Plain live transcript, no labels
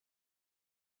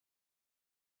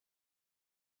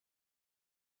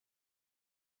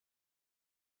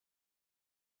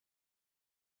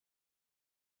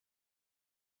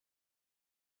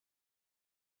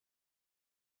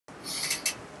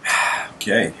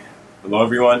Okay, hello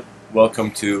everyone, welcome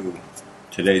to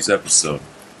today's episode.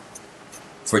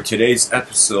 For today's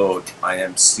episode, I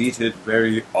am seated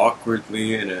very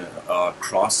awkwardly in a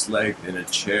cross-legged in a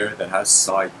chair that has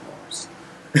sidebars.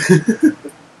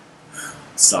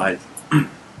 Side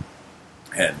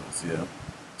handles, you know.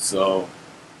 So,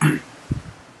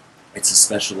 it's a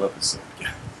special episode.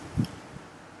 Yeah.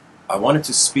 I wanted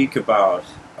to speak about,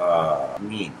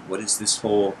 what is this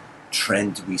whole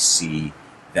trend we see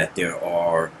that there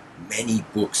are many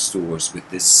bookstores with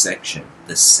this section,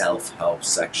 the self-help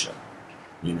section,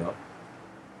 you know?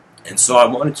 And so I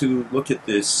wanted to look at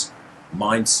this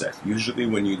mindset. Usually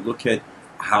when you look at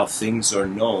how things are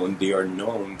known, they are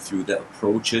known through the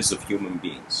approaches of human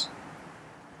beings.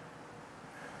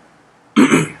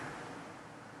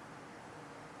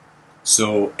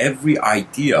 So every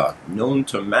idea known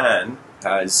to man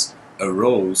has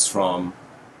arose from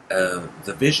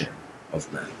the vision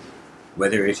of man.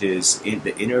 Whether it is in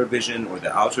the inner vision or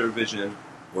the outer vision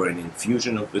or an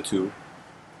infusion of the two.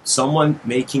 Someone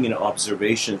making an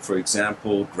observation, for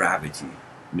example, gravity,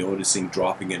 noticing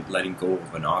dropping and letting go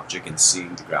of an object and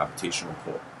seeing the gravitational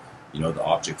pull. You know, the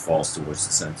object falls towards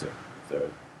the center.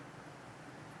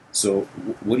 So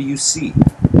what do you see?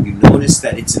 You notice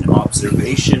that it's an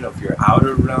observation of your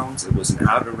outer realms. It was an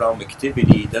outer realm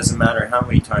activity. It doesn't matter how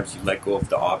many times you let go of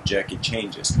the object, it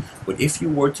changes. But if you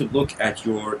were to look at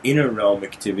your inner realm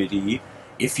activity,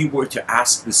 if you were to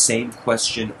ask the same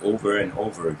question over and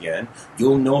over again,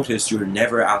 you'll notice you're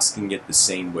never asking it the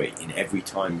same way in every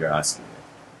time you're asking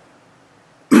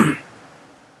it.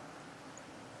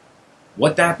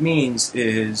 What that means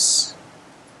is,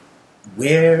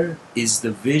 where is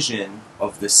the vision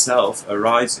of the self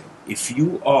arising? If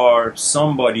you are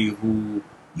somebody who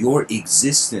your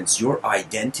existence, your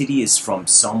identity is from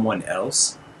someone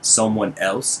else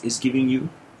is giving you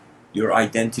your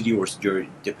identity, or you're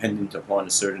dependent upon a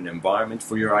certain environment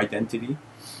for your identity,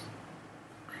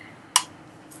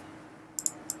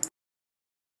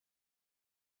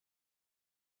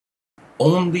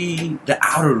 only the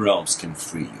outer realms can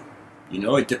free you. You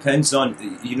know, it depends on,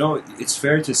 you know, it's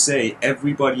fair to say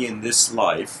everybody in this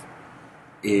life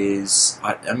is,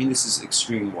 I mean, this is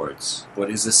extreme words, but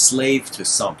is a slave to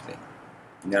something.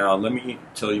 Now, let me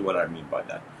tell you what I mean by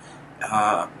that.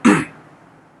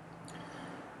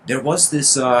 There was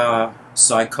this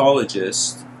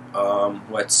psychologist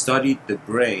who had studied the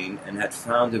brain and had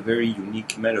found a very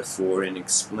unique metaphor in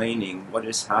explaining what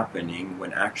is happening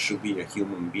when actually a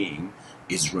human being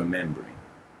is remembering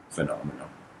phenomena.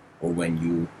 Or when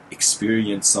you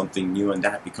experience something new and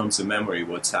that becomes a memory,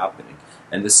 what's happening.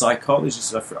 And the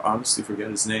psychologist, I honestly forget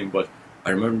his name, but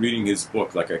I remember reading his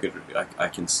book, like I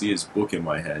can see his book in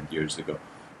my head years ago.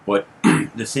 But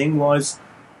the thing was,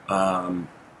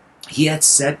 he had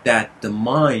said that the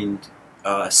mind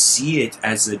see it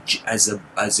as a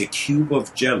cube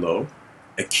of jello,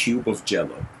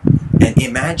 and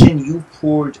imagine you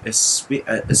poured a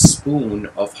spoon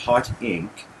of hot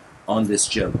ink on this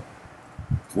jello.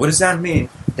 What does that mean?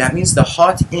 That means the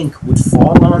hot ink would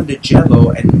fall on the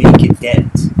jello and make a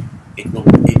dent. It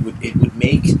would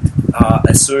make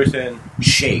a certain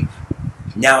shape.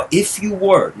 Now,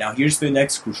 here's the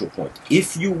next crucial point.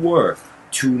 If you were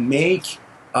to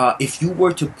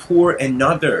pour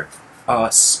another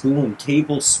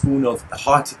tablespoon of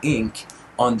hot ink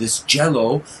on this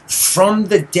jello, from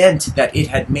the dent that it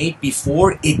had made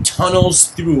before, it tunnels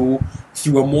through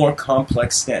a more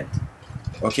complex dent.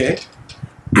 Okay?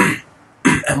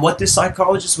 And what this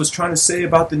psychologist was trying to say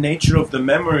about the nature of the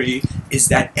memory is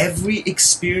that every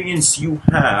experience you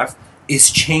have is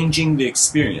changing the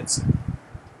experience.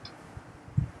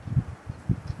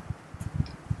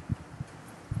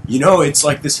 You know, it's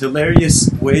like this hilarious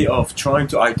way of trying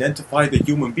to identify the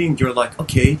human being. You're like,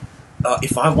 okay,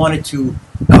 if I wanted to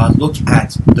look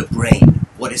at the brain,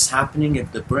 what is happening in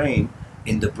the brain,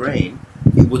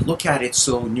 you would look at it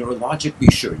so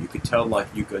neurologically sure. You could tell,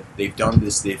 like, they've done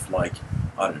this,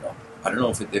 I don't know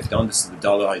if they've done this to the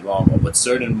Dalai Lama, but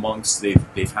certain monks,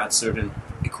 they've had certain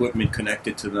equipment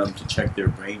connected to them to check their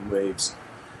brain waves.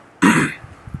 I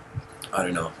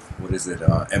don't know, what is it,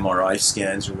 MRI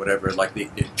scans or whatever, like they're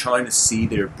trying to see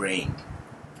their brain.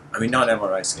 I mean, not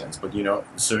MRI scans, but, you know,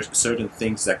 certain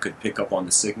things that could pick up on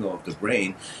the signal of the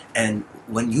brain. And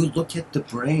when you look at the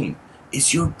brain,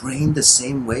 is your brain the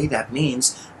same way? That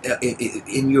means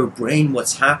in your brain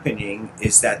what's happening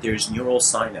is that there's neural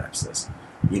synapses.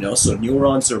 You know, so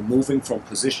neurons are moving from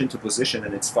position to position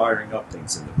and it's firing up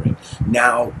things in the brain.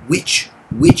 Now,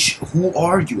 who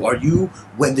are you? Are you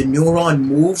when the neuron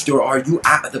moved, or are you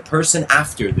the person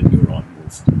after the neuron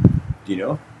moved? Do you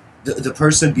know? The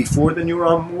person before the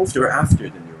neuron moved or after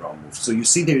the neuron moved? So you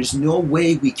see, there's no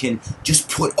way we can just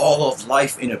put all of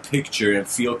life in a picture and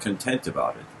feel content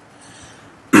about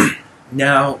it.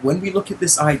 Now, when we look at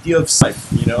this idea of life,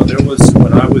 you know, there was,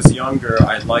 when I was younger,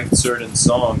 I liked certain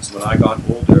songs. When I got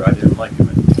older, I didn't like them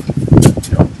anymore.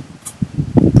 You know,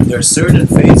 there are certain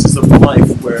phases of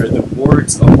life where the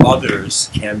words of others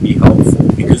can be helpful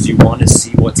because you want to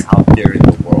see what's out there in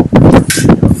the world. You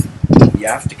know, you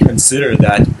have to consider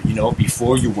that, you know,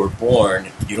 before you were born,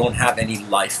 you don't have any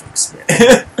life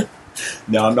experience.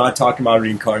 Now, I'm not talking about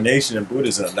reincarnation in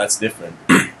Buddhism. That's different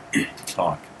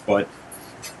talk. But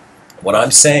what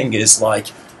I'm saying is, like,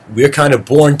 we're kind of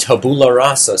born tabula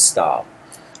rasa style.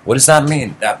 What does that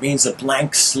mean? That means a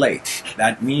blank slate.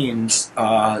 That means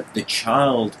the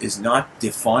child is not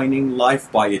defining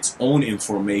life by its own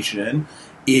information.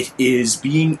 It is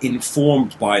being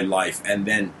informed by life and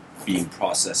then being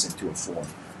processed into a form,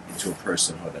 into a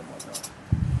personhood and whatnot.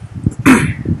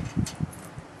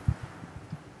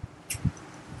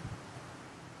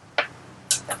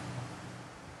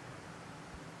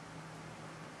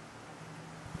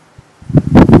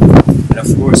 And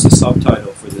of course, the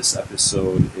subtitle for this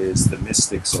episode is The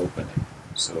Mystic's Opening.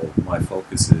 So my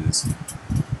focus is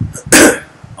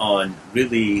on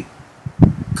really,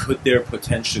 could there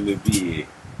potentially be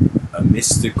a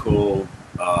mystical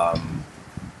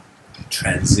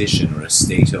transition or a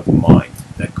state of mind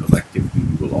that collectively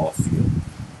we will all feel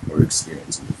or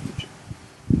experience in the future?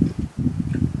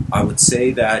 I would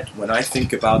say that when I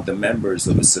think about the members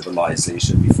of a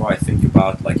civilization, before I think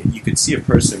about, like, you could see a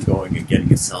person going and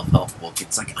getting a self-help book.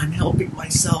 It's like, I'm helping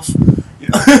myself, you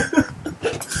know.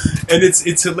 And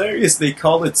it's hilarious. They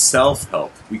call it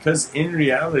self-help because in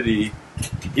reality,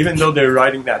 even though they're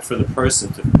writing that for the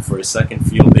person to, for a second,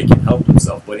 feel they can help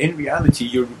themselves, but in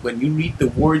reality, when you read the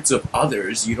words of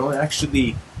others, you don't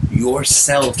actually,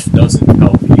 yourself doesn't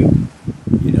help you.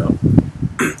 You know.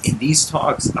 In these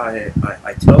talks, I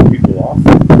tell people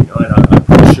often, you know, and I'm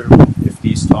pretty sure if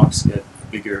these talks get a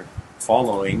bigger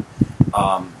following,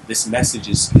 this message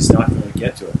is not going to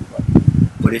get to everybody.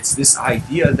 But it's this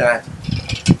idea that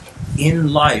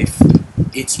in life,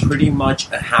 it's pretty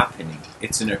much a happening.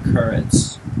 It's an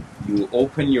occurrence. You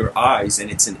open your eyes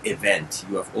and it's an event.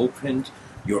 You have opened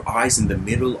your eyes in the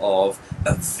middle of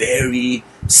a very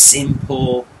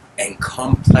simple and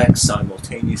complex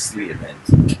simultaneously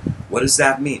event. What does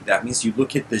that mean? That means you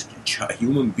look at the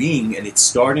human being and it's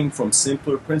starting from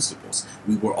simpler principles.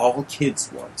 We were all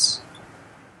kids once.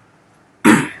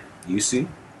 You see?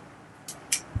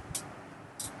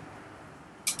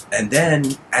 And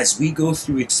then, as we go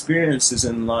through experiences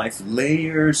in life,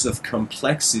 layers of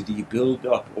complexity build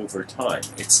up over time.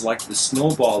 It's like the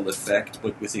snowball effect,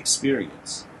 but with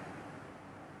experience.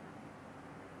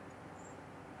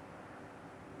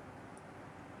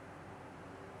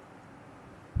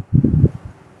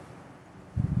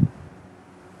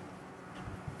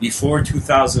 Before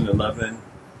 2011,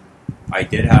 I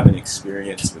did have an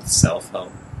experience with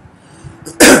self-help.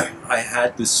 I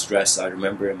had this stress. I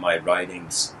remember in my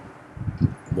writings,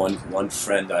 one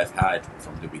friend I've had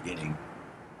from the beginning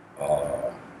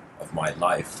of my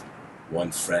life,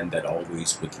 one friend that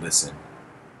always would listen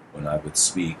when I would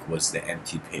speak, was the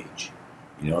empty page.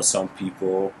 You know, some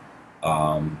people,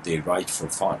 they write for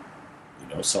fun.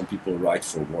 You know, some people write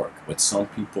for work, but some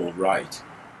people write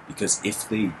because if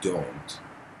they don't,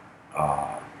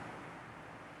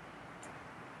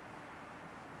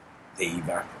 they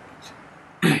evaporate.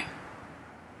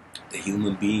 The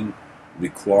human being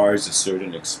requires a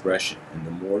certain expression, and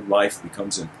the more life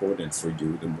becomes important for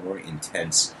you, the more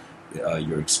intense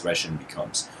your expression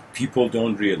becomes. People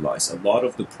don't realize a lot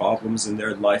of the problems in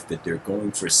their life that they're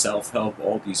going for self-help,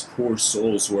 all these poor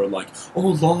souls who are like, oh,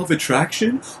 law of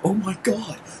attraction? Oh my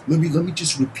God, let me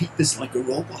just repeat this like a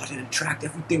robot and attract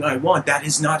everything I want. That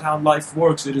is not how life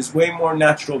works. It is way more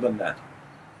natural than that.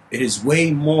 It is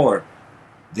way more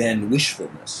than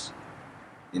wishfulness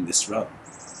in this realm.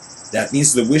 That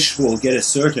means the wishful get a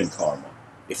certain karma.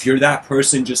 If you're that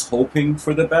person just hoping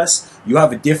for the best, you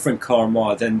have a different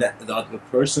karma than the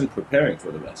person preparing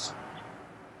for the best.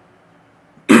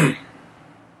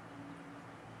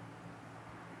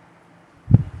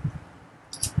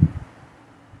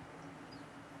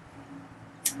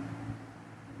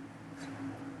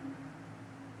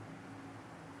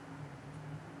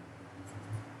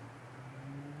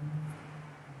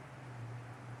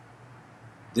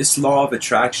 This law of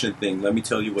attraction thing, let me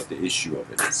tell you what the issue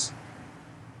of it is.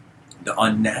 The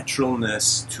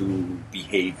unnaturalness to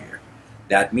behavior.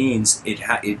 That means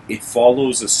it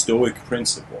follows a Stoic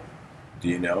principle. Do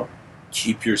you know?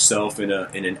 Keep yourself in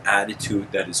an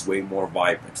attitude that is way more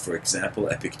vibrant. For example,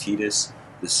 Epictetus,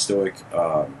 the Stoic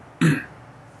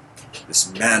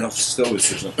this man of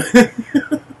stoicism.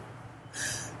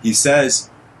 He says,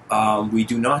 we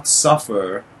do not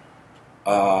suffer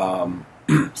from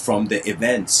the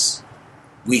events.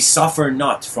 We suffer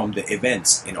not from the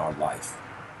events in our life.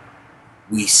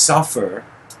 We suffer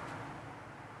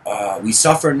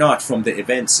not from the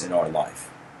events in our life.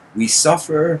 We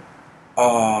suffer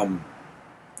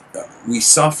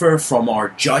from our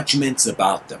judgments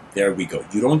about them. There we go.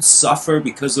 You don't suffer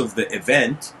because of the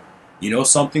event. You know,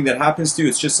 something that happens to you,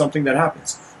 it's just something that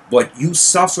happens. But you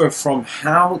suffer from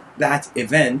how that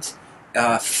event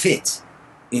fit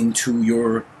into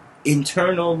your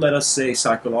internal, let us say,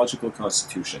 psychological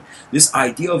constitution. This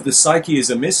idea of the psyche is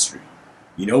a mystery.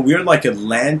 You know, we're like a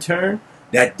lantern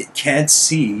that can't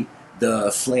see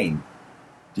the flame.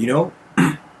 You know?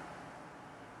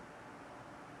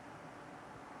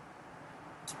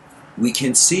 We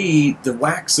can see the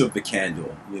wax of the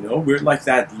candle. You know, we're like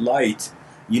that light.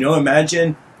 You know,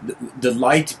 imagine the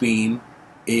light beam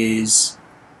is...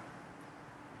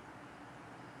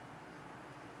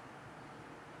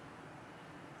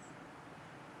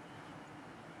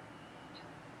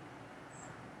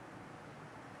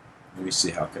 Let me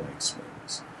see, how can I explain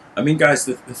this? I mean, guys,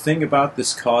 the thing about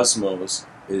this cosmos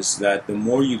is that the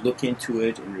more you look into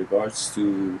it in regards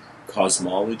to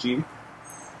cosmology,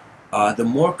 the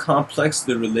more complex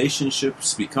the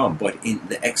relationships become. But in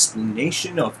the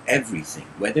explanation of everything,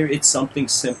 whether it's something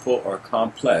simple or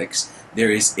complex,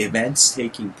 there is events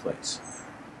taking place.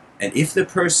 And if the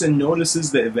person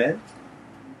notices the event,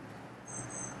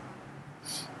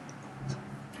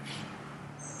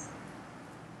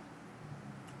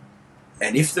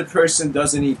 and if the person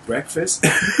doesn't eat breakfast,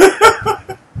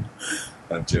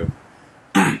 I'm joking.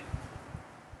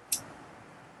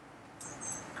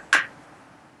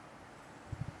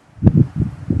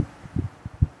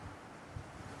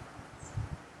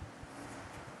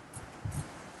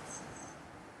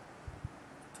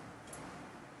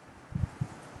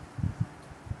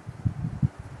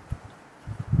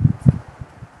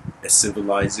 A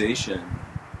civilization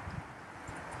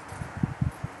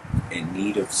in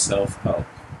need of self-help.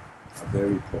 A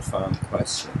very profound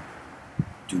question.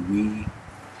 Do we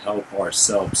help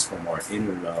ourselves from our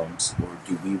inner realms, or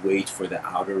do we wait for the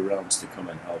outer realms to come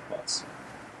and help us?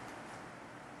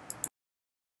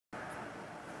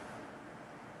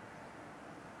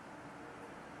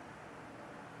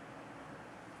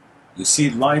 You see,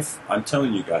 life, I'm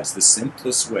telling you guys, the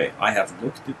simplest way. I have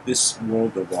looked at this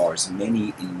world of ours in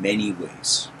many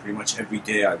ways. Pretty much every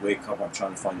day I wake up, I'm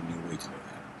trying to find a new way to look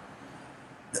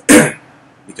at it.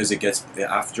 Because it gets,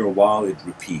 after a while, it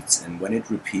repeats. And when it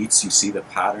repeats, you see the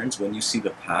patterns. When you see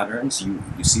the patterns, you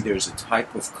see there's a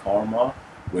type of karma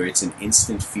where it's an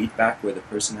instant feedback where the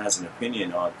person has an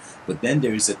opinion on. But then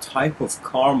there's a type of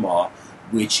karma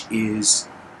which is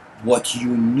what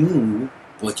you knew,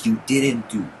 but you didn't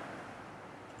do.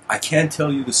 I can't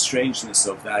tell you the strangeness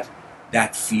of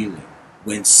that feeling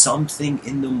when something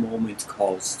in the moment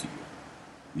calls to you.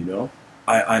 You know,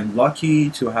 I'm lucky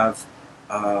to have,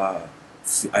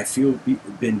 I feel,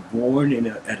 been born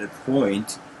at a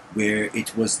point where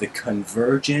it was the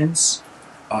convergence.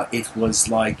 It was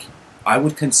like, I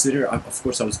would consider, of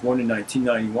course, I was born in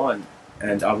 1991,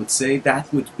 and I would say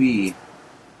that would be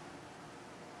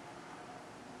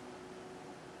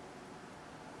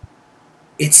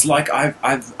it's like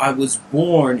I was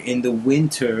born in the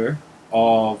winter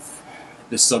of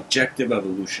the subjective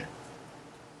evolution.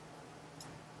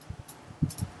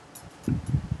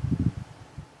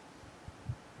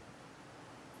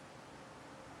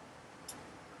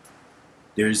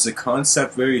 There's a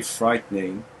concept very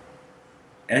frightening,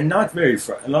 and not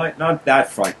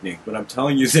that frightening, but I'm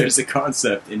telling you, there's a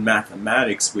concept in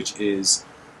mathematics which is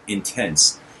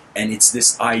intense. And it's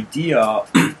this idea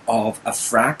of a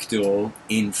fractal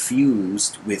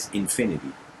infused with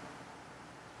infinity.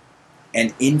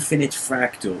 An infinite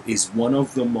fractal is one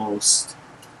of the most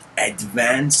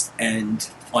advanced and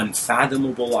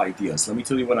unfathomable ideas. Let me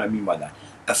tell you what I mean by that.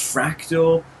 A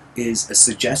fractal is a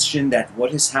suggestion that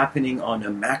what is happening on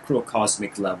a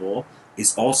macrocosmic level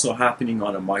is also happening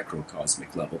on a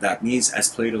microcosmic level. That means, as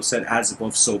Plato said, as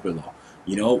above, so below.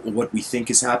 You know, what we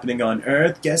think is happening on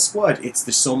Earth, guess what?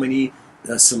 There's so many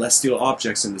celestial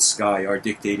objects in the sky are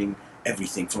dictating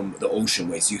everything from the ocean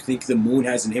waves. You think the moon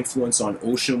has an influence on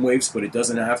ocean waves, but it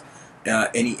doesn't have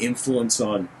any influence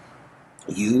on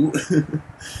you.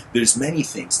 There's many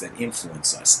things that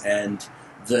influence us. And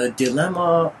the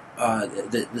dilemma,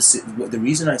 the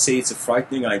reason I say it's a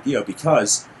frightening idea,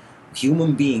 because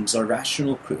human beings are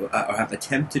rational, have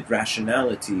attempted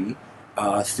rationality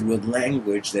through a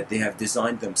language that they have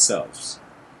designed themselves.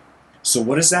 So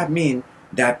what does that mean?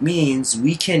 That means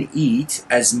we can eat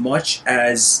as much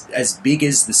as big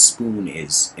as the spoon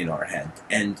is in our head.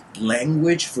 And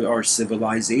language for our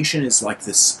civilization is like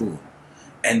the spoon.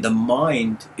 And the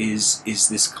mind is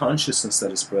this consciousness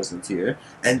that is present here.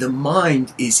 And the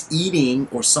mind is eating,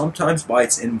 or sometimes by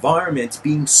its environment,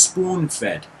 being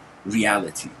spoon-fed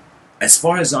reality. As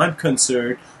far as I'm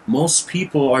concerned, most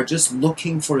people are just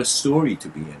looking for a story to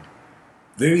be in.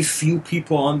 Very few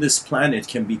people on this planet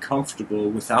can be comfortable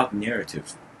without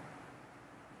narrative.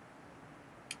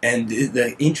 And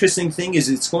the interesting thing is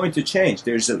it's going to change.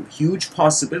 There's a huge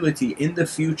possibility in the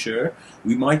future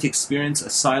we might experience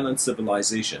a silent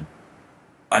civilization.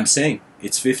 I'm saying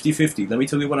it's 50-50. Let me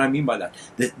tell you what I mean by that.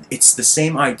 It's the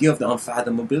same idea of the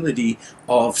unfathomability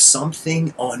of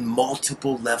something on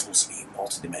multiple levels being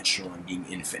multidimensional and being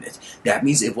infinite. That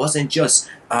means it wasn't just,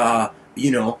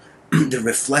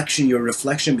 your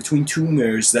reflection between two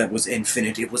mirrors that was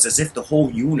infinite. It was as if the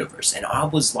whole universe. And I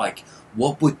was like,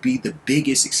 what would be the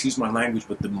biggest, excuse my language,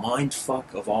 but the mind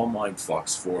fuck of all mind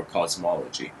fucks for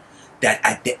cosmology? That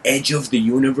at the edge of the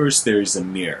universe there is a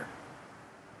mirror.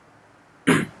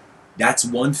 That's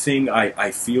one thing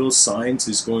I feel science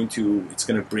is going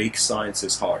to break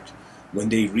science's heart. When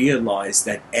they realize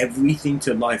that everything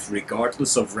to life,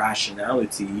 regardless of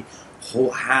rationality,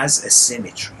 has a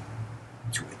symmetry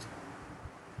to it.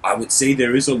 I would say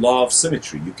there is a law of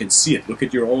symmetry. You can see it. Look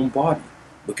at your own body.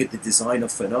 Look at the design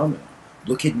of phenomena.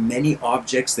 Look at many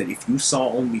objects that if you saw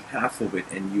only half of it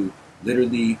and you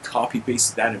literally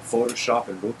copy-pasted that in Photoshop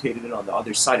and rotated it on the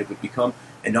other side, it would become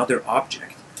another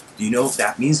object. Do you know what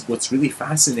that means? What's really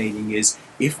fascinating is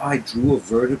if I drew a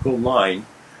vertical line,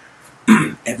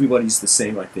 everybody's the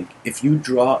same, I think. If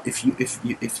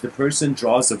the person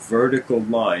draws a vertical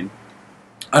line,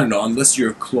 I don't know, unless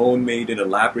you're a clone made in a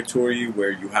laboratory where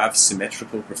you have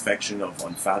symmetrical perfection of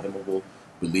unfathomable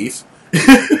belief.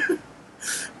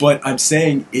 But I'm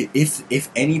saying if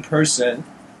any person,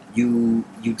 you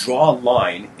draw a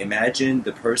line, imagine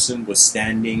the person was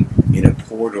standing in a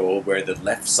portal where the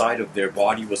left side of their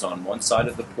body was on one side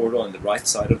of the portal and the right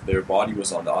side of their body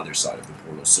was on the other side of the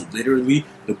portal. So literally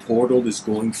the portal is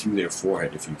going through their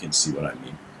forehead, if you can see what I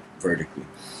mean, vertically.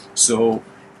 So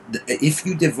if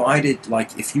you divided,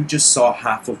 like if you just saw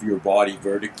half of your body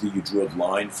vertically, you drew a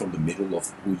line from the middle of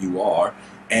who you are,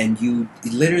 and you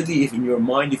literally, if in your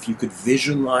mind, if you could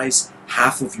visualize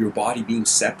half of your body being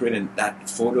separate, and that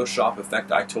Photoshop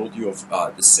effect I told you of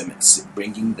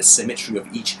bringing the symmetry of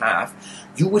each half,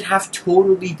 you would have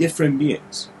totally different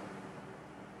beings.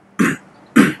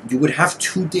 You would have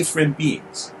two different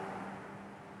beings.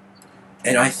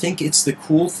 And I think it's the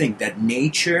cool thing that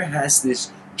nature has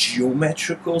this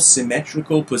geometrical,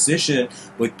 symmetrical position,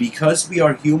 but because we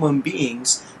are human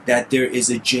beings, that there is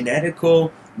a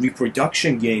genetical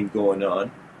reproduction game going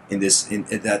on in this.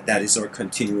 That is our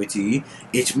continuity.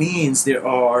 It means there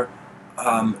are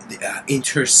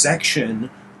intersection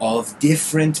of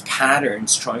different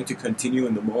patterns trying to continue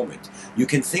in the moment. You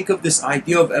can think of this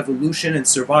idea of evolution and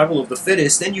survival of the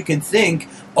fittest, then you can think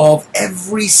of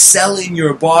every cell in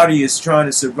your body is trying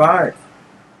to survive.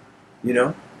 You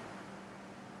know?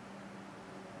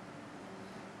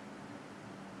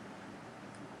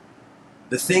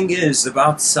 The thing is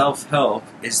about self-help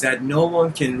is that no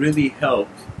one can really help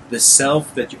the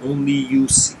self that only you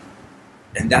see.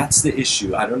 And that's the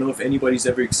issue. I don't know if anybody's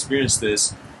ever experienced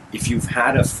this. If you've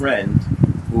had a friend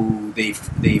who they've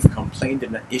complained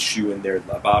about an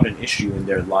issue in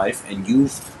their life, and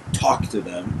you've talked to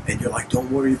them, and you're like,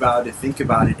 don't worry about it, think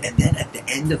about it, and then at the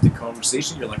end of the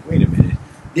conversation, you're like, wait a minute,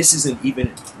 this isn't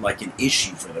even like an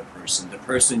issue for the person. The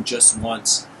person just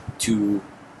wants to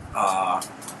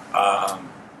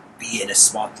be in a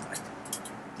spotlight,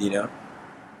 you know?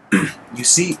 You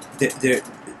see,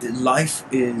 life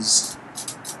is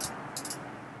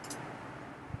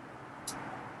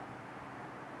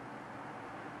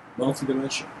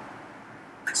multidimensional,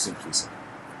 simply said.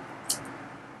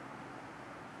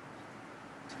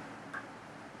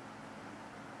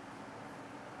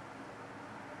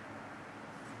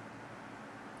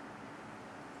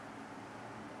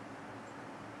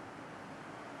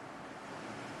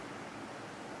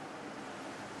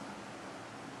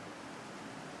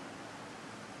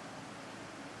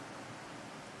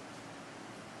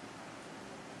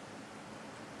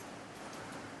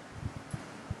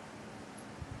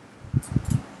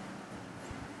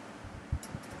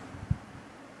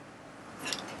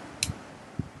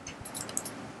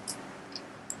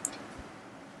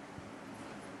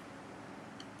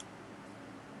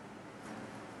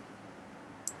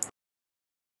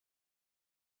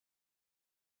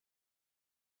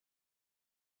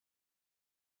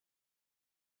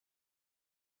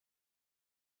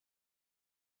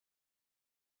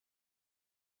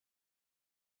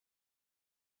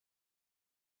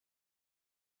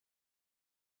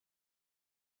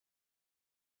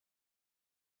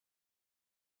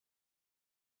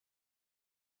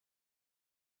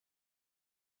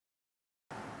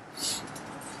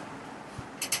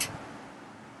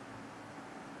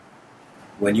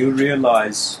 When you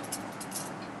realize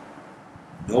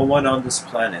no one on this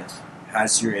planet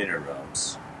has your inner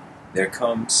realms, there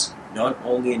comes not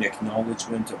only an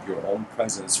acknowledgement of your own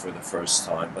presence for the first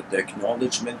time, but the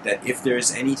acknowledgement that if there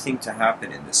is anything to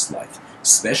happen in this life,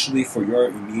 especially for your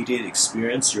immediate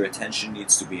experience, your attention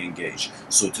needs to be engaged.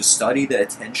 So to study the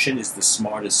attention is the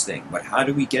smartest thing. But how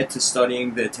do we get to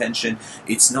studying the attention?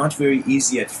 It's not very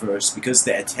easy at first, because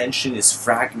the attention is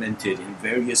fragmented in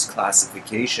various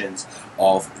classifications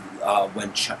of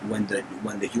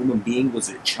when the human being was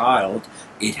a child,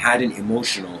 it had an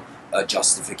emotional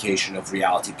justification of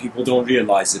reality. People don't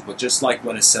realize it, but just like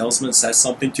when a salesman says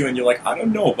something to you and you're like, I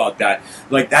don't know about that,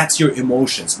 like that's your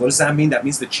emotions. What does that mean? That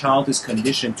means the child is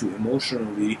conditioned to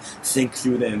emotionally think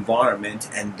through the environment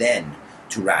and then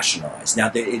to rationalize.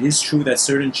 Now, it is true that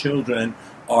certain children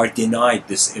are denied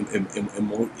this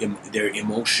their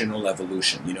emotional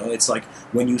evolution. You know, it's like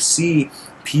when you see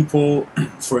people,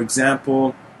 for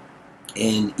example,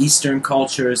 in Eastern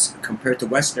cultures compared to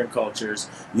Western cultures,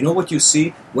 you know what you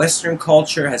see? Western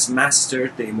culture has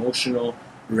mastered the emotional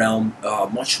realm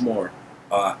much more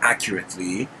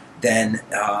accurately than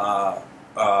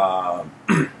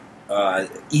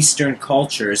Eastern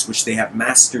cultures, which they have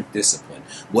mastered discipline.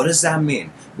 What does that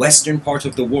mean? Western part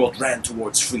of the world ran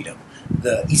towards freedom.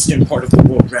 The Eastern part of the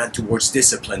world ran towards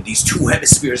discipline. These two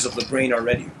hemispheres of the brain are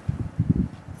ready.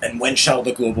 And when shall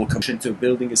the global commission to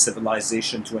building a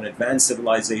civilization, to an advanced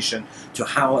civilization, to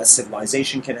how a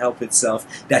civilization can help itself,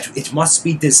 that it must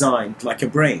be designed like a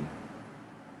brain.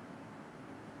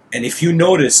 And if you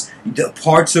notice the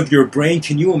parts of your brain,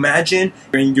 can you imagine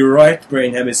in your right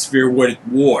brain hemisphere were at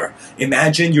war?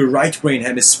 Imagine your right brain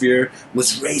hemisphere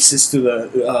was racist to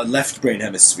the left brain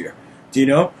hemisphere. Do you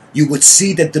know? You would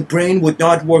see that the brain would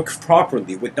not work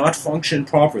properly, would not function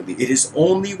properly. It is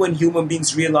only when human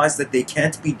beings realize that they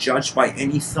can't be judged by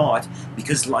any thought,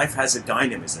 because life has a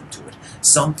dynamism to it.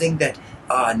 Something that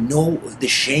the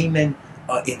shaman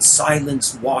in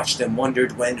silence watched and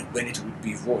wondered when it would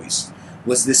be voiced,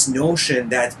 was this notion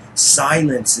that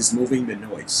silence is moving the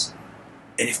noise.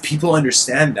 And if people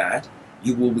understand that,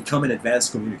 you will become an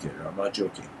advanced communicator. I'm not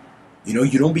joking. You know,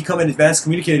 you don't become an advanced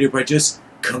communicator by just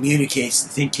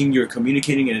thinking you're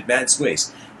communicating in advanced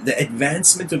ways. The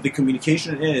advancement of the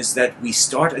communication is that we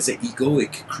start as an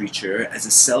egoic creature, as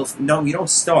a self. No, we don't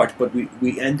start, but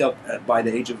we end up by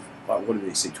the age of, what do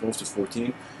they say, 12 to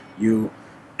 14, you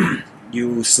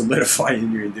you solidify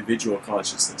in your individual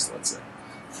consciousness, let's say.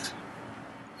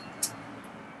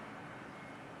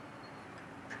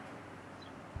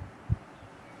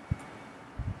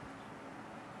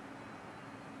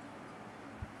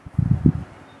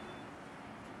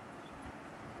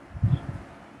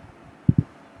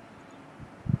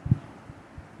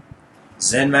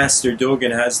 Zen Master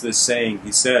Dogen has this saying.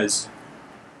 He says,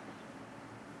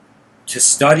 to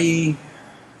study,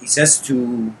 he says,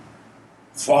 to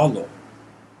follow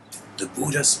the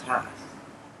Buddha's path.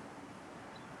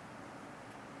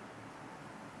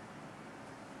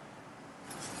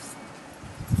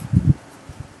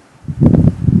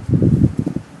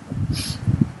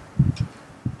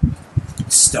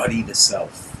 Study the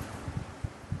self.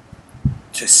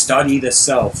 To study the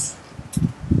self,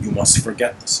 you must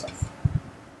forget the self.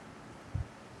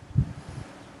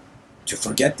 To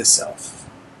forget the self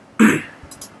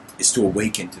is to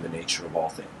awaken to the nature of all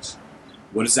things.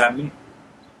 What does that mean?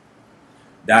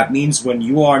 That means when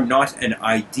you are not an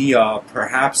idea,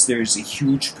 perhaps there's a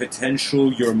huge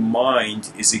potential your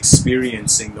mind is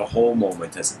experiencing the whole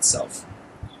moment as itself.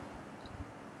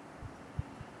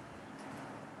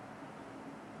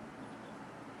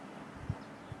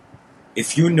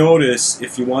 If you notice,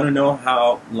 if you want to know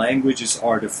how language is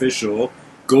artificial,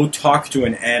 go talk to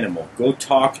an animal. Go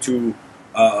talk to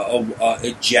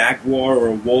a jaguar or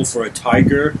a wolf or a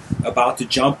tiger about to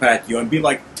jump at you and be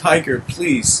like, tiger,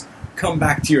 please come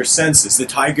back to your senses. The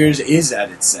tiger is at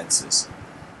its senses.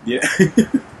 Yeah.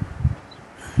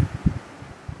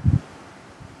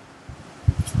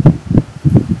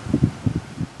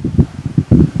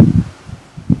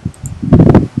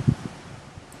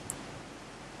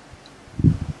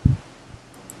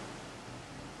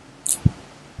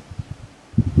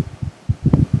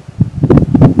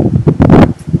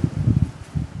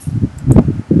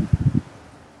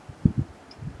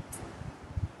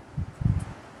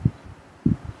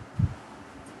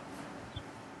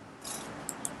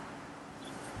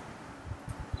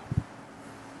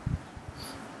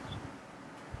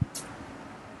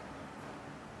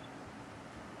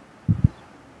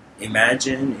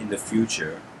 Imagine in the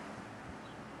future,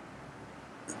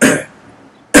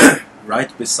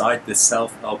 right beside the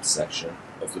self-help section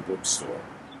of the bookstore,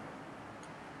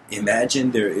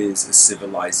 Imagine there is a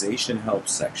civilization help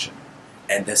section,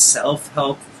 and the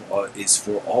self-help is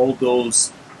for all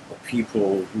those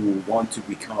people who want to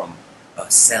become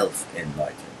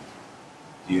self-enlightened.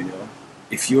 Do you know?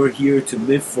 If you're here to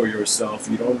live for yourself,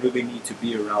 you don't really need to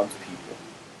be around people.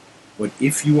 But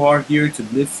if you are here to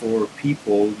live for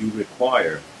people, you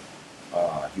require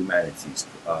humanity's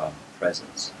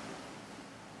presence.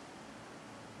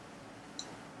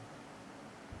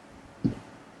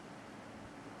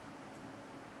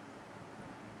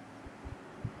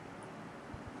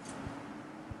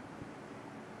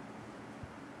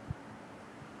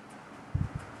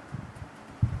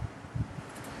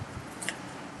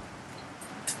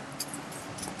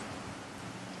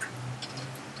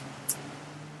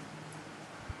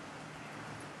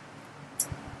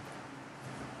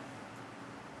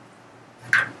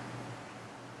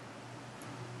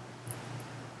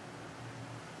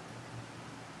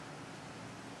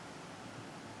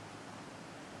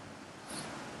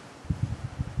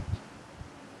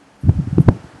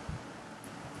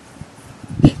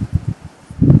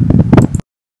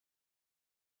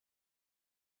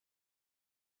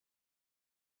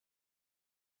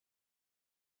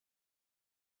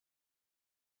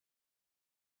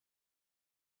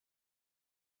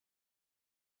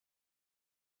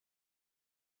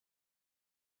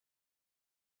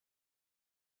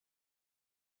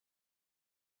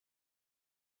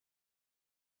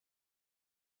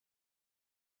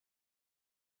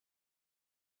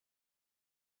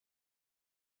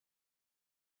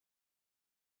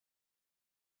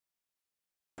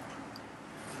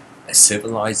 A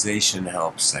civilization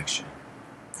help section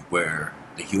where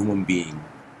the human being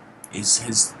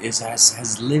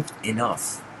has lived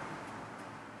enough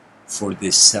for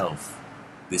this self,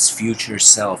 this future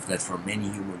self that for many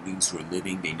human beings who are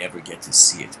living, they never get to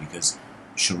see it, because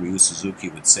Shoryu Suzuki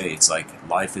would say it's like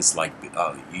life is like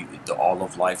all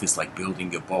of life is like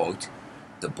building a boat.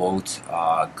 The boat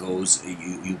goes,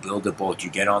 you build a boat, you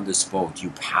get on this boat,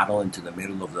 you paddle into the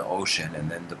middle of the ocean, and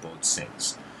then the boat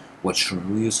sinks. What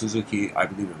Shoryu Suzuki, I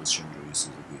believe it was Shoryu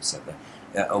Suzuki who said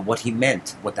that, what he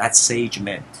meant, what that sage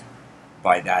meant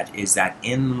by that is that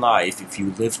in life, if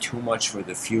you live too much for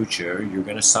the future, you're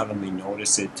going to suddenly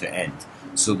notice it to end.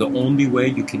 So the only way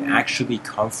you can actually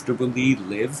comfortably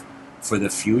live for the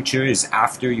future is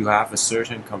after you have a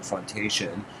certain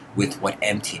confrontation with what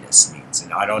emptiness means.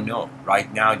 And I don't know,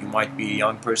 right now you might be a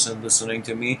young person listening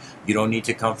to me, you don't need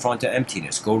to confront the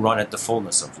emptiness, go run at the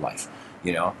fullness of life,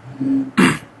 you know.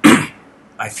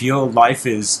 I feel life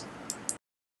is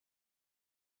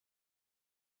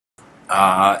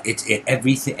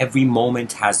every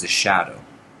moment has a shadow.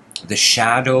 The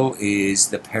shadow is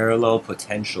the parallel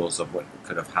potentials of what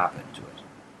could have happened to it.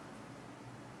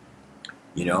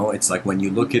 You know, it's like when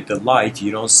you look at the light, you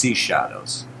don't see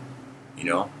shadows. You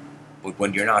know, but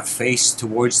when you're not faced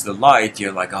towards the light,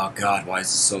 you're like, oh God, why is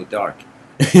it so dark?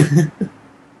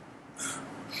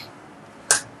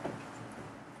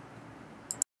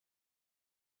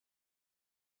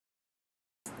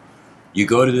 You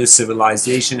go to the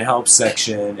civilization help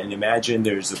section and imagine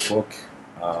there's a book,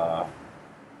 how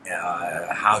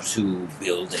to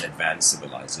build an advanced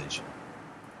civilization,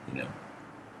 you know.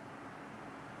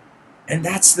 And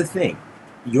that's the thing.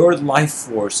 Your life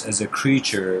force as a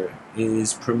creature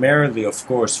is primarily, of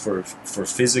course, for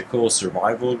physical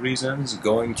survival reasons,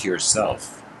 going to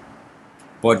yourself.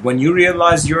 But when you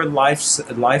realize your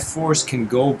life force can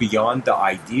go beyond the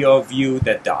idea of you,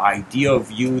 that the idea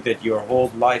of you that your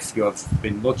whole life you have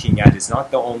been looking at is not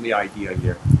the only idea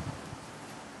here.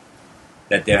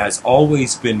 That there has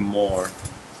always been more,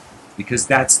 because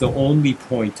that's the only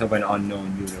point of an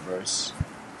unknown universe.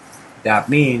 That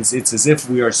means it's as if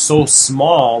we are so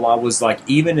small. I was like,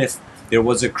 even if there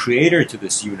was a creator to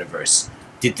this universe,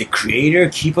 did the creator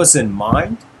keep us in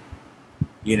mind?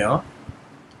 You know?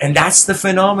 And that's the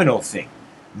phenomenal thing.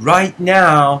 Right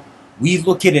now, we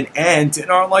look at an ant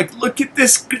and are like, look at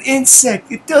this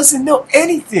insect. It doesn't know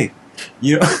anything.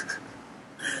 You know?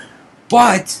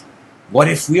 But what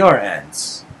if we are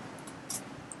ants?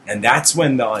 And that's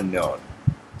when the unknown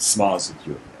smiles at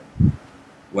you again.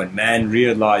 When man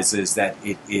realizes that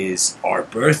it is our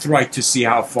birthright to see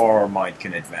how far our mind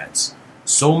can advance.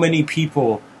 So many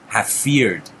people have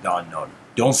feared the unknown.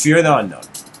 Don't fear the unknown.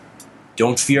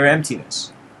 Don't fear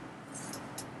emptiness.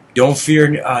 Don't fear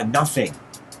nothing.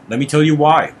 Let me tell you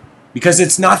why. Because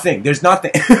it's nothing. There's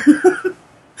nothing.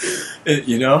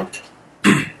 You know?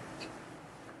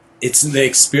 It's the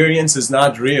experience is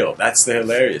not real. That's the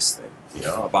hilarious thing, you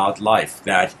know, about life.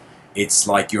 That it's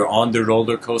like you're on the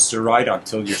roller coaster ride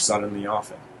until you're suddenly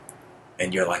off it.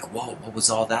 And you're like, whoa, what was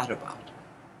all that about?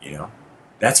 You know?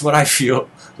 That's what I feel.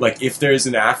 Like, if there's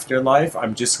an afterlife,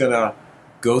 I'm just gonna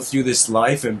go through this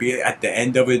life and be at the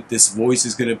end of it, this voice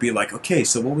is gonna be like, okay,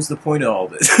 so what was the point of all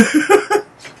this?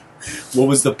 What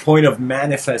was the point of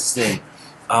manifesting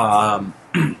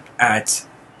at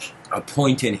a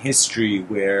point in history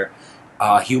where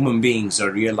human beings are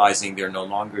realizing they're no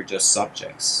longer just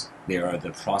subjects. They are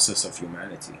the process of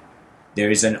humanity. There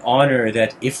is an honor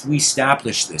that if we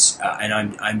establish this, and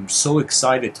I'm so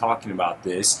excited talking about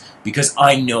this because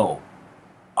I know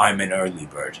I'm an early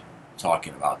bird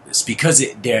talking about this because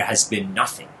there has been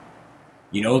nothing.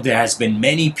 You know, there has been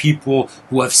many people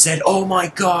who have said, oh my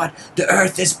God, the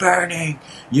earth is burning,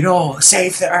 you know,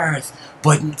 save the earth.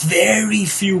 But very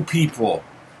few people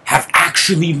have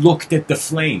actually looked at the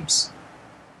flames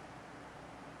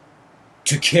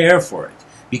to care for it.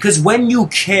 Because when you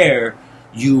care,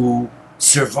 you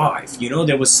survive. You know,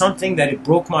 there was something that it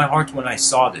broke my heart when I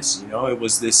saw this. You know, it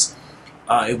was this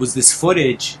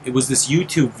footage, it was this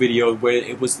YouTube video where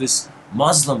it was this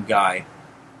Muslim guy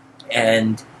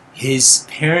and his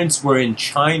parents were in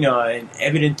China, and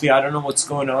evidently, I don't know what's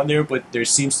going on there, but there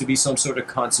seems to be some sort of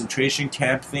concentration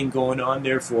camp thing going on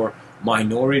there for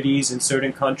minorities in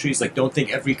certain countries. Like, don't think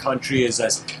every country is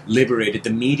as liberated.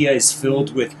 The media is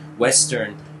filled with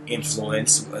Western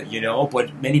influence, you know,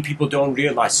 but many people don't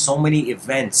realize so many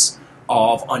events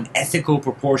of unethical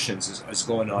proportions is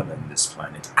going on this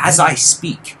planet. As I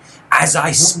speak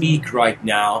right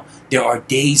now, there are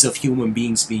days of human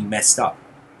beings being messed up,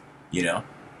 you know?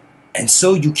 And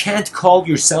so you can't call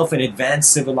yourself an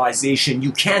advanced civilization.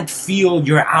 You can't feel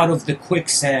you're out of the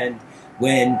quicksand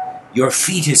when your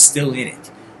feet is still in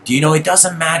it. Do you know, it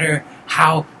doesn't matter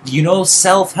how, you know,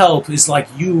 self-help is like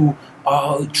you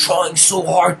trying so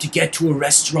hard to get to a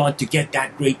restaurant to get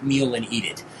that great meal and eat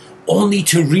it. Only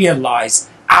to realize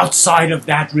outside of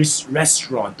that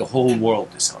restaurant, the whole world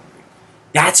is hungry.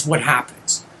 That's what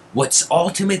happens. What's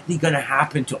ultimately going to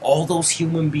happen to all those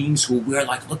human beings who we're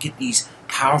like, look at these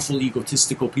powerful,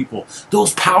 egotistical people.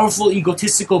 Those powerful,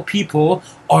 egotistical people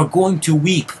are going to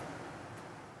weep.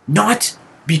 Not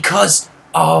because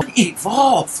of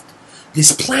evolved.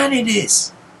 This planet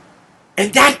is.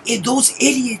 And those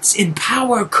idiots in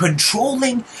power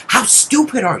controlling, how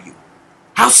stupid are you?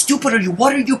 How stupid are you?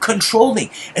 What are you controlling?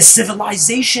 A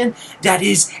civilization that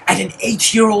is at an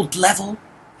 8-year-old level?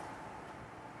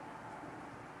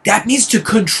 That means to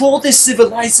control this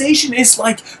civilization is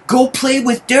like, go play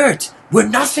with dirt. We're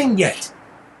nothing yet.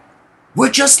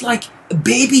 We're just like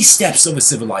baby steps of a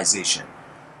civilization.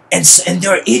 And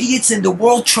there are idiots in the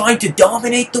world trying to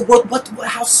dominate the world.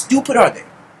 How stupid are they?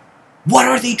 What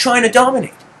are they trying to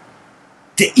dominate?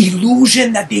 The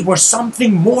illusion that they were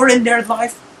something more in their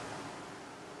life?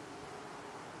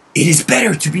 It is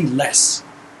better to be less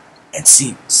and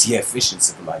see efficient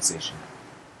civilization.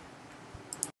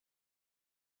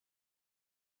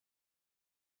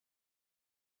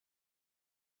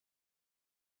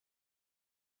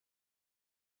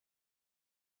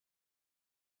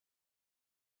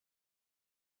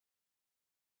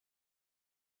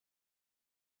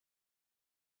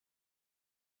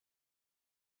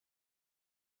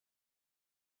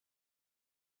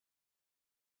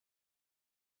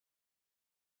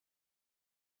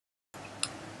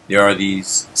 There are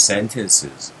these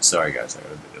sentences. Sorry, guys, I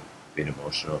got a bit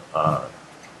emotional.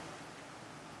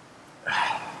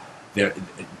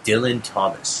 Dylan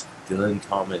Thomas,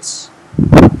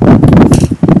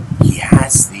 he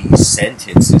has these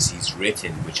sentences he's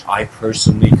written, which I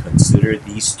personally consider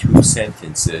these two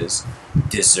sentences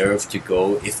deserve to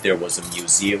go. If there was a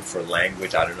museum for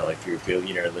language, I don't know if you're a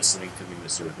billionaire listening to me,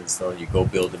 Mr.Within, you go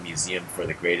build a museum for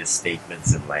the greatest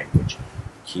statements in language.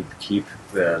 Keep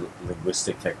the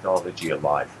linguistic technology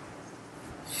alive.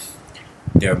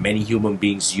 There are many human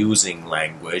beings using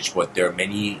language, but there are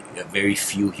very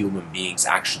few human beings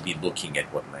actually looking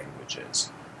at what language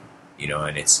is. You know,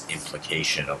 and its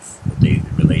implication of the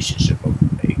relationship of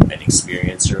an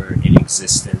experiencer in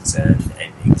existence and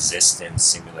an existence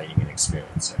simulating an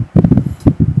experiencer.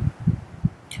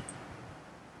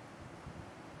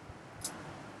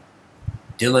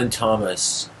 Dylan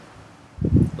Thomas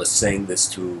was saying this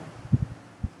to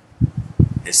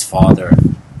his father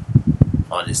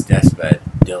on his deathbed.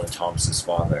 Dylan Thomas's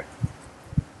father.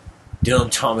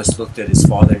 Dylan Thomas looked at his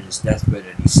father in his deathbed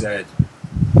and he said,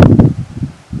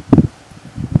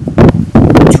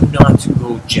 "Do not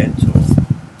go gentle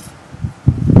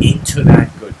into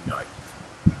that good night.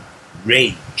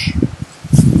 Rage.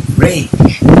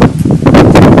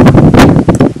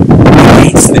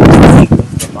 It's the meaning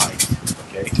of the life."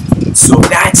 Okay? So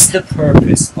that's the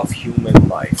purpose of human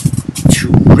life.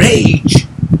 To rage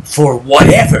for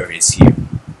whatever is here.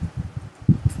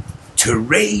 to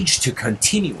rage, to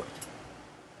continue it.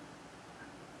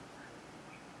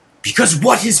 Because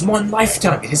what is one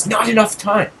lifetime? It is not enough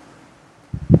time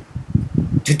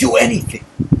to do anything.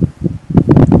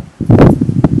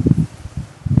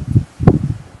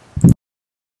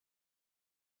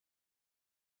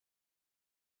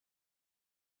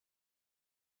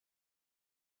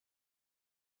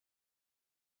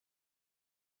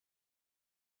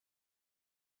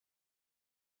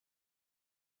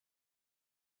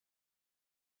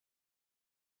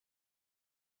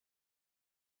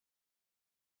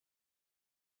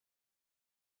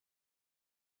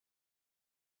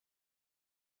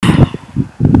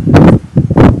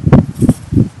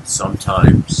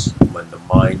 Sometimes, when the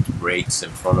mind breaks in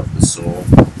front of the soul,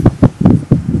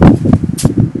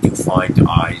 you find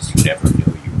eyes you never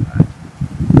knew you had.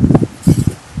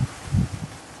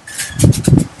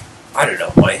 I don't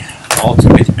know, my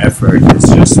ultimate effort is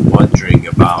just wondering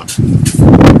about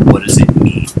what does it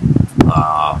mean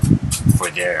for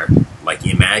there. Like,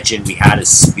 imagine we had a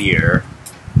sphere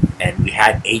and we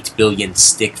had 8 billion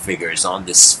stick figures on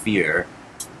this sphere,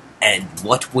 and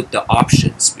what would the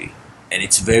options be? And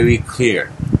it's very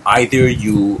clear. Either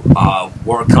you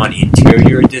work on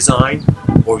interior design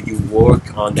or you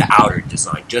work on the outer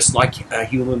design. Just like a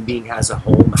human being has a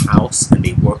home, a house, and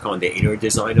they work on the inner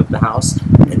design of the house,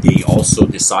 and they also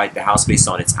decide the house based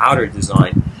on its outer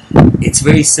design, it's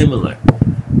very similar.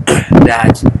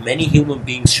 That many human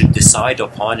beings should decide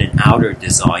upon an outer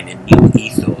design, a new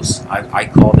ethos. I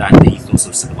call that the ethos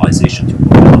of civilization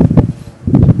 2.0.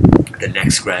 The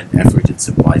next grand effort in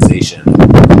civilization,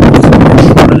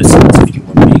 the renaissance of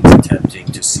human beings attempting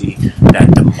to see that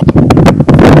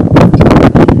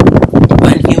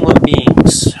when human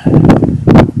beings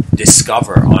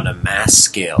discover on a mass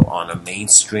scale, on a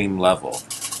mainstream level,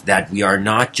 that we are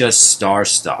not just star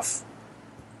stuff,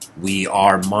 we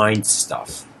are mind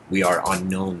stuff, we are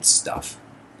unknown stuff.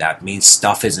 That means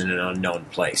stuff is in an unknown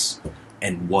place.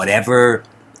 And whatever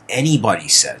anybody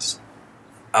says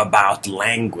about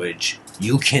language,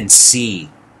 you can see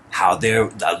how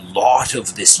a lot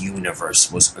of this universe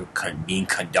was being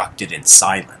conducted in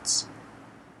silence.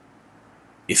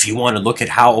 If you want to look at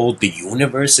how old the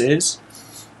universe is,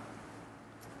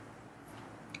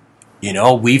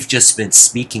 we've just been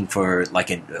speaking for like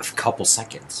a couple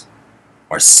seconds.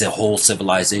 Our whole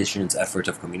civilization's effort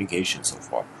of communication so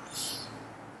far.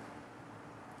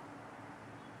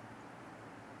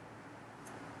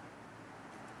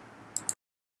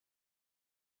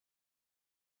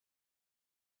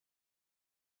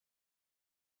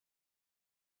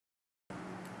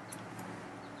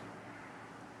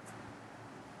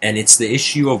 And it's the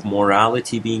issue of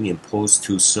morality being imposed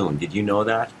too soon. Did you know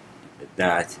that?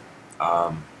 That,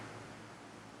 I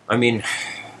mean,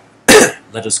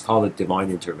 let us call it divine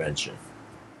intervention.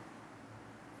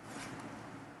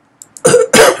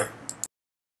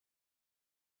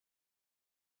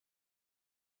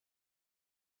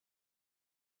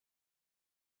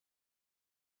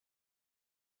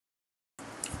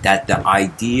 That the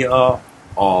idea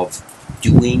of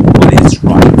doing what is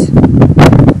right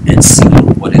and seeing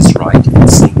what is right and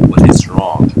seeing what is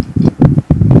wrong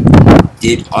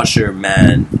did usher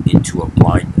man into a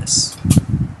blindness.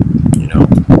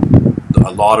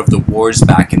 A lot of the wars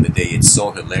back in the day, it's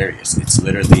so hilarious. It's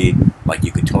literally like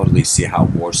you could totally see how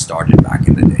wars started back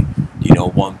in the day.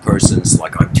 One person's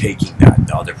like, I'm taking that.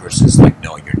 The other person's like,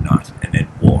 no, you're not. And then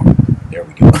war. There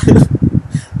we go.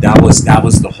 That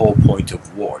was the whole point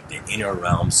of war. The inner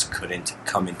realms couldn't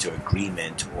come into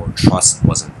agreement, or trust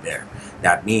wasn't there.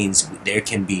 That means there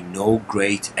can be no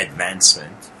great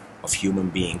advancement of human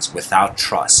beings without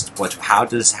trust. But how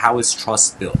is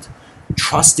trust built?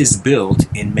 Trust is built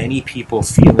in many people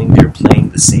feeling they're playing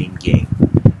the same game,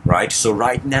 right? So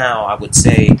right now, I would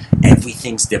say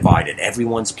everything's divided.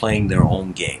 Everyone's playing their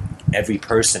own game. Every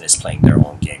person is playing their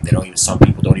own game. Some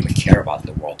people don't even care about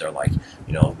the world. They're like,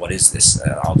 what is this?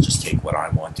 I'll just take what I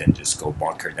want and just go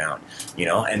bunker down,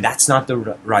 And that's not the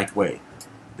right way.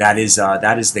 That is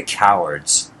the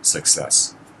coward's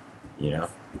success,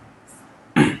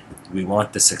 We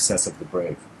want the success of the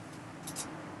brave.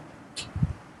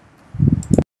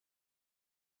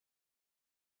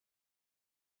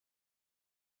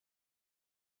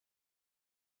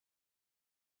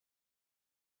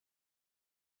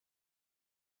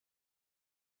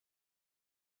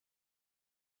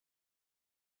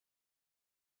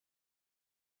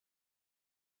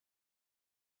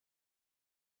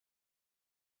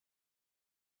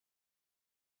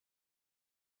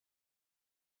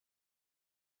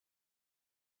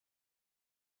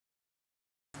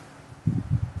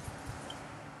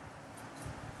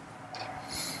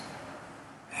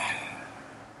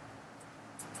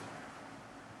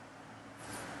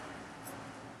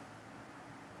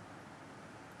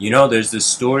 You know, there's this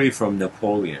story from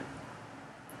Napoleon.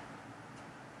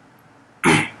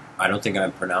 I don't think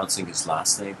I'm pronouncing his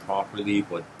last name properly,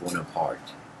 but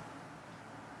Bonaparte.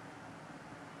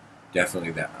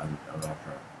 Definitely that I'm not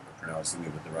pronouncing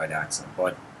it with the right accent.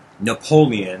 But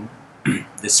Napoleon,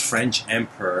 this French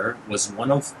emperor, was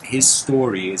one of his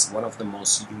story is one of the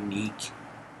most unique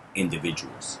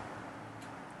individuals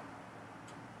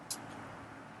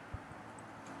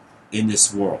in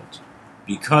this world,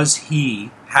 because he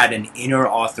had an inner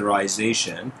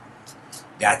authorization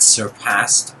that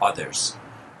surpassed others.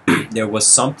 There was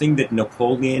something that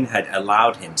Napoleon had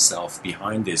allowed himself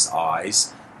behind his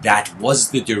eyes that was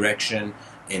the direction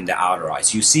in the outer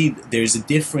eyes. You see, there's a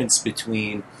difference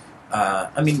between,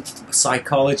 I mean,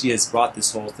 psychology has brought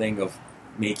this whole thing of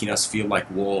making us feel like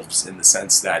wolves in the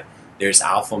sense that there's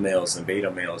alpha males and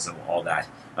beta males and all that.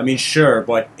 I mean, sure,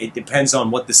 but it depends on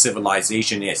what the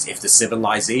civilization is. If the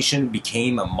civilization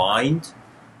became a mind,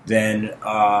 then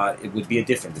it would be a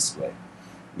different display.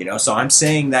 You know, so I'm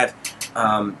saying that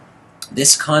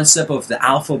this concept of the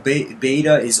alpha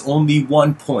beta is only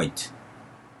one point.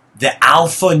 The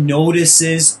alpha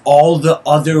notices all the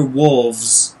other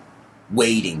wolves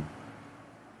waiting.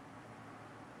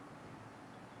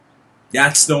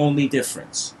 That's the only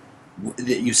difference.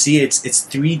 You see, it's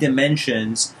 3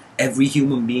 dimensions. Every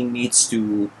human being needs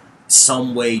to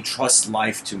some way trust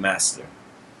life to master.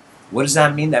 What does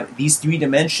that mean? That these 3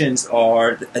 dimensions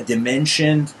are a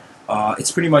dimension.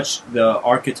 It's pretty much the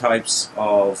archetypes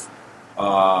of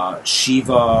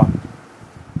Shiva.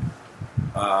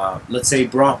 Let's say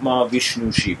Brahma,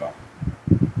 Vishnu, Shiva.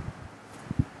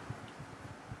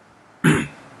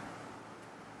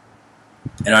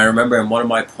 And I remember in one of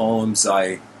my poems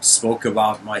I spoke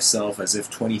about myself as if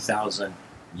 20,000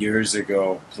 years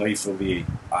ago, playfully,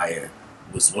 I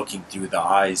was looking through the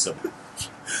eyes of...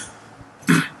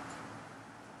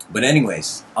 But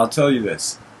anyways, I'll tell you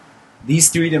this. These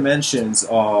 3 dimensions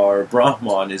are...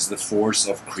 Brahman is the force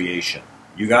of creation.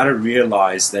 You gotta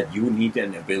realize that you need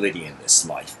an ability in this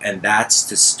life, and that's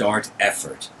to start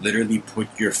effort. Literally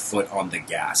put your foot on the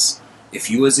gas. If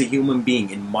you as a human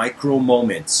being, in micro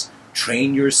moments,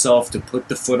 train yourself to put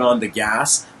the foot on the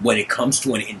gas, when it comes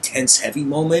to an intense, heavy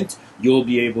moment, you'll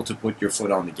be able to put your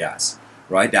foot on the gas,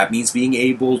 right? That means being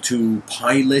able to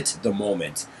pilot the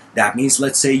moment. That means,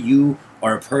 let's say you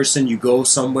are a person, you go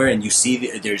somewhere and you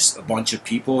see there's a bunch of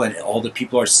people and all the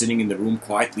people are sitting in the room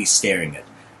quietly staring at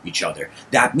each other.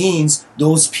 That means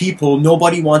those people,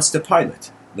 nobody wants to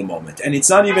pilot the moment. And it's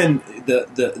not even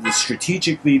the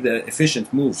strategically the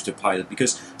efficient move to pilot,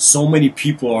 because so many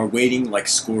people are waiting like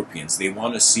scorpions. They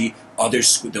want to see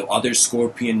the other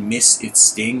scorpion miss its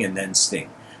sting and then sting.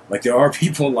 Like, there are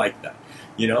people like that,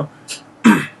 you know?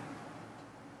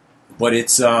 But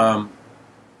it's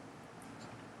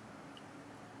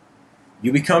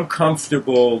you become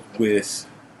comfortable with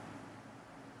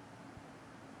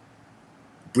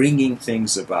bringing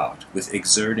things about, with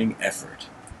exerting effort.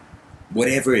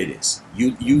 Whatever it is.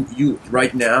 You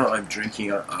right now I'm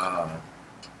drinking a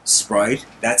Sprite.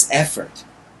 That's effort.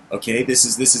 Okay? This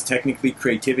is technically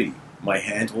creativity. My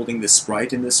hand holding the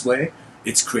Sprite in this way,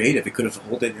 it's creative. It could have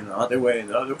held it in another way,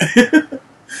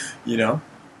 you know?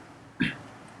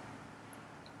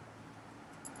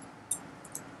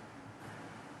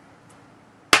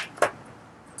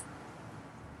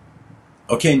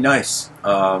 Okay, nice.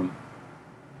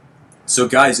 So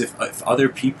guys, if other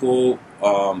people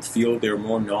feel they're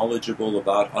more knowledgeable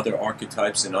about other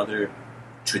archetypes and other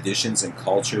traditions and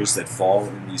cultures that fall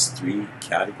in these 3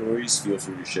 categories, feel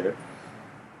free to share.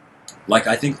 Like,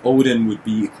 I think Odin would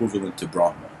be equivalent to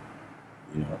Brahma,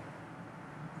 you know?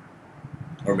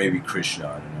 Or maybe Krishna,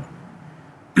 I don't know.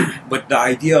 But the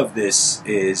idea of this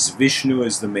is Vishnu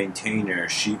is the maintainer,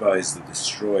 Shiva is the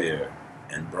destroyer,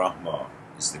 and Brahma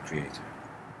is the creator.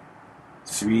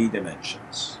 3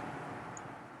 dimensions.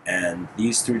 And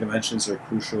these 3 dimensions are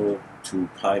crucial to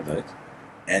pilot.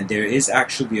 And there is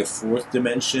actually a 4th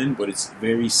dimension, but it's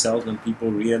very seldom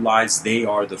people realize they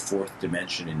are the 4th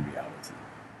dimension in reality.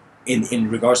 In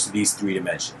regards to these 3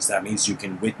 dimensions. That means you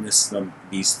can witness them,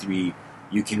 these 3.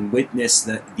 You can witness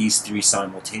these 3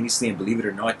 simultaneously, and believe it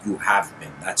or not, you have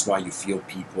been. That's why you feel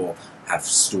people have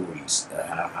stories,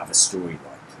 have a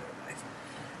storyline to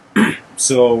their life.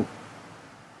 So,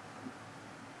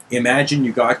 imagine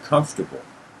you got comfortable.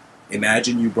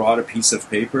 Imagine you brought a piece of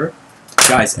paper.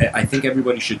 Guys, I think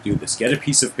everybody should do this. Get a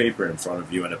piece of paper in front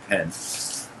of you and a pen,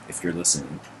 if you're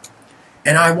listening.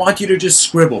 And I want you to just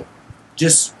scribble.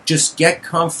 Just get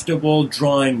comfortable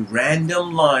drawing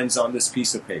random lines on this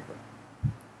piece of paper.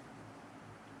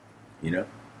 You know?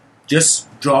 Just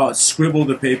scribble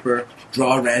the paper,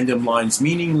 draw random lines,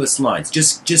 meaningless lines.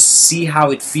 Just see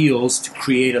how it feels to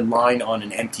create a line on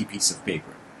an empty piece of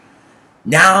paper.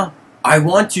 Now, I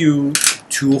want you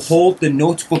to hold the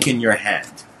notebook in your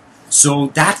hand. So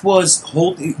that was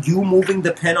you moving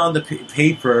the pen on the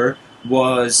paper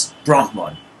was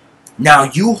Brahman. Now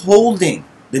you holding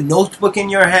the notebook in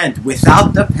your hand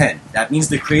without the pen. That means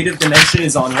the creative dimension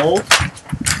is on hold,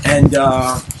 and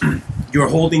you're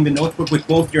holding the notebook with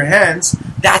both your hands.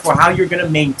 That's how you're going to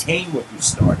maintain what you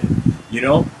started. You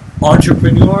know,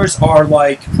 entrepreneurs are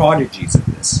like prodigies of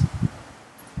this.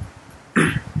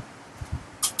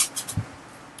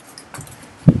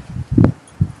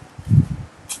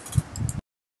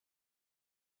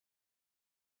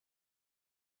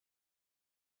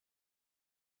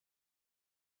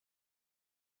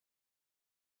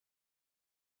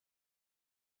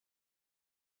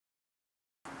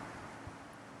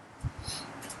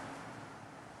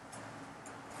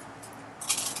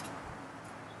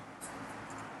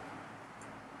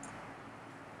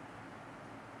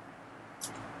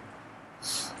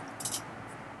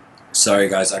 Sorry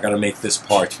guys, I gotta make this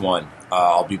part 1.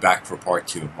 I'll be back for part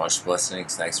 2. Much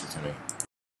blessings. Thanks for tuning in.